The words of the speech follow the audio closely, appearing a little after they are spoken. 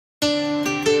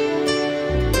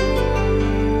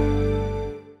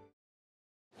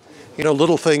You know,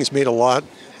 little things mean a lot,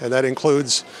 and that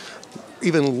includes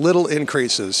even little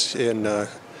increases in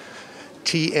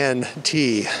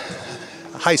TNT,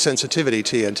 high sensitivity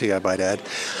TNT, I might add.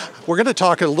 We're going to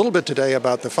talk a little bit today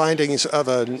about the findings of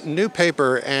a new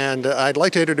paper, and I'd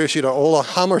like to introduce you to Ola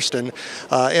Hammarsten,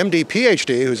 MD,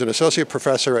 PhD, who's an associate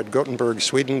professor at Gothenburg,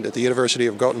 Sweden, at the University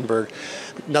of Gothenburg.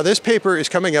 Now, this paper is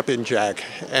coming up in JACC,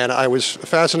 and I was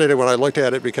fascinated when I looked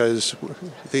at it because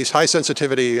these high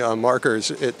sensitivity markers,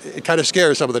 it kind of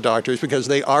scares some of the doctors because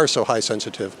they are so highly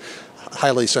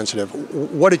sensitive.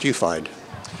 What did you find?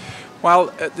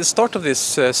 Well, the start of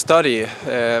this study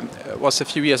was a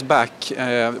few years back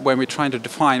when we were trying to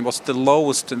define what's the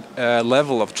lowest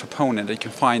level of troponin that you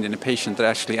can find in a patient that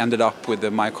actually ended up with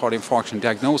a myocardial infarction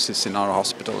diagnosis in our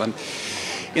hospital. And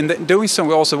in doing so,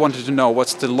 we also wanted to know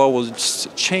what's the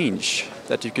lowest change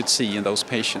that you could see in those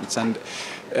patients. And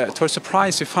to our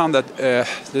surprise, we found that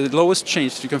the lowest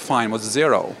change that you can find was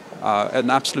 0,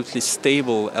 an absolutely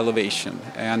stable elevation.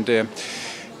 And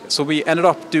so we ended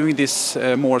up doing this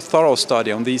more thorough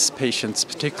study on these patients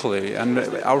particularly, and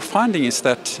our finding is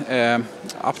that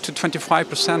up to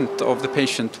 25% of the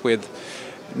patient with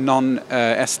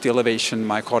non-ST elevation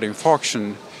myocardial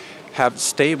infarction have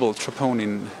stable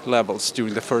troponin levels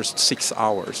during the first 6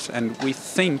 hours. And we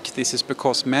think this is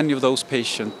because many of those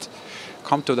patients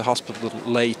come to the hospital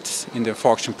late in the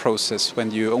infarction process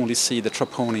when you only see the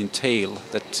troponin tail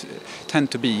that tend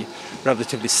to be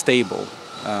relatively stable.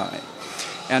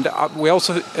 And we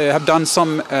also have done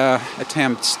some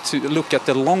attempts to look at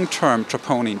the long-term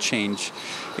troponin change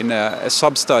in a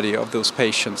sub-study of those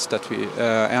patients that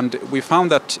and we found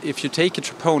that if you take a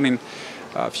troponin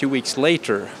a few weeks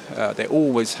later, they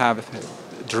always have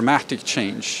a dramatic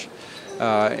change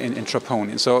in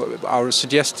troponin. So our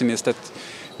suggestion is that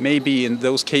maybe in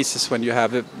those cases when you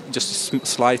have just a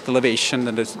slight elevation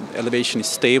and the elevation is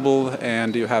stable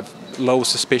and you have low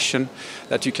suspicion,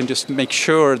 that you can just make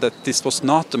sure that this was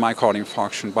not a myocardial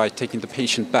infarction by taking the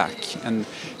patient back and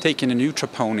taking a new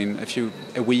troponin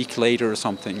a week later or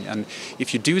something. And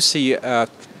if you do see a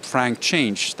frank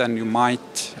change, then you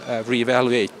might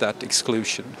reevaluate that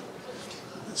exclusion.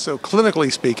 So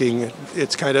clinically speaking,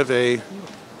 it's kind of a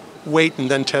wait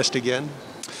and then test again?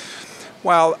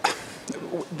 Well,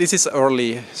 this is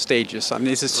early stages. I mean,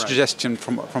 this is a suggestion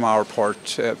from our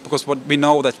part because what we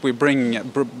know that we bring a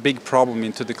big problem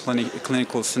into the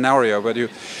clinical scenario where you're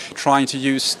trying to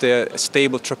use the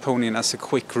stable troponin as a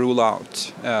quick rule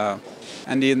out.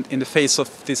 And in the face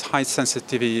of these high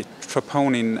sensitivity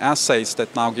troponin assays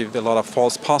that now give a lot of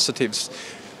false positives,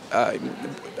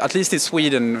 at least in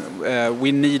Sweden,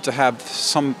 we need to have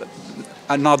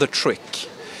another trick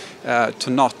to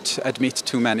not admit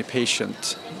too many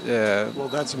patients. Well,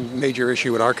 that's a major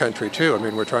issue in our country too. I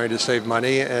mean, we're trying to save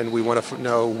money and we want to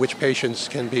know which patients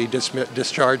can be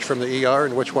discharged from the ER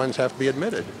and which ones have to be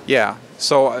admitted. Yeah,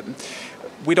 so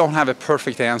we don't have a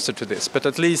perfect answer to this, but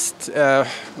at least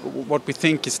what we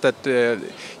think is that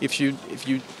if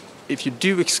you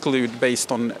do exclude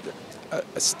based on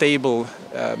a stable,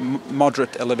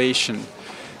 moderate elevation,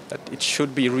 that it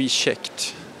should be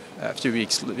rechecked a few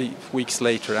weeks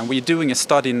later. And we're doing a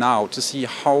study now to see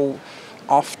how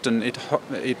often it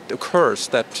occurs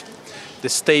that the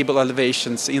stable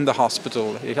elevations in the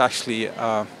hospital is actually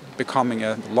becoming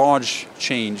a large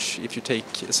change if you take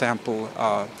a sample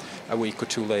a week or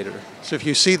two later. So if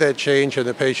you see that change and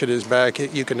the patient is back,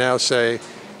 you can now say,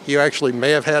 you actually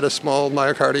may have had a small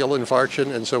myocardial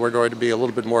infarction, and so we're going to be a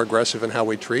little bit more aggressive in how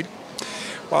we treat?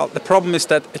 Well, the problem is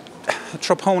that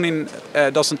troponin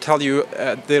doesn't tell you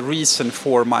the reason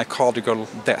for myocardial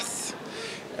death.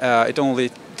 It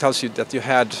only tells you that you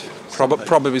had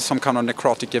probably some kind of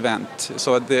necrotic event.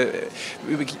 So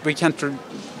we can't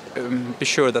be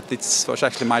sure that it was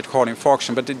actually myocardial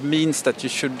infarction, but it means that you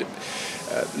should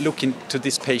look into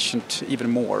this patient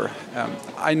even more.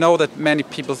 I know that many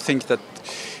people think that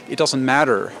it doesn't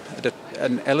matter, that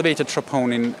an elevated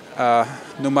troponin,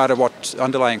 no matter what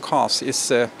underlying cause,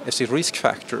 is a risk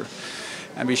factor,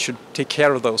 and we should take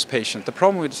care of those patients. The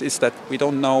problem is that we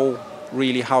don't know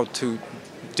really how to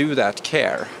do that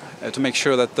care to make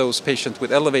sure that those patients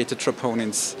with elevated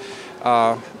troponins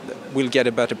will get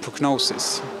a better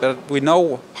prognosis. But we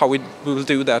know how we will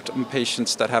do that in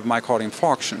patients that have myocardial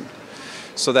infarction.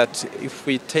 So that if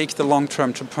we take the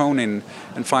long-term troponin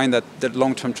and find that the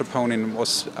long-term troponin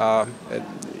was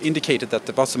indicated that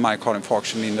there was a myocardial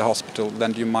infarction in the hospital,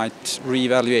 then you might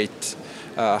reevaluate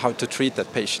how to treat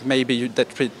that patient. Maybe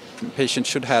that patient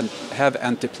should have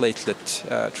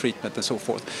antiplatelet treatment and so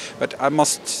forth. But I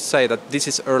must say that this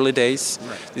is early days.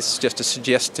 Right. This is just a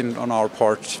suggestion on our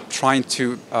part, trying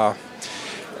to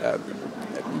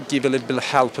give a little bit of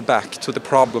help back to the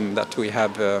problem that we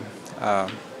have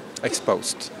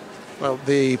exposed. Well,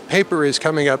 the paper is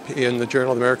coming up in the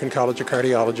Journal of the American College of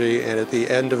Cardiology, and at the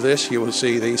end of this you will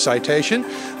see the citation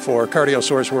for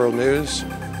CardioSource World News.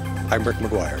 I'm Rick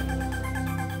McGuire.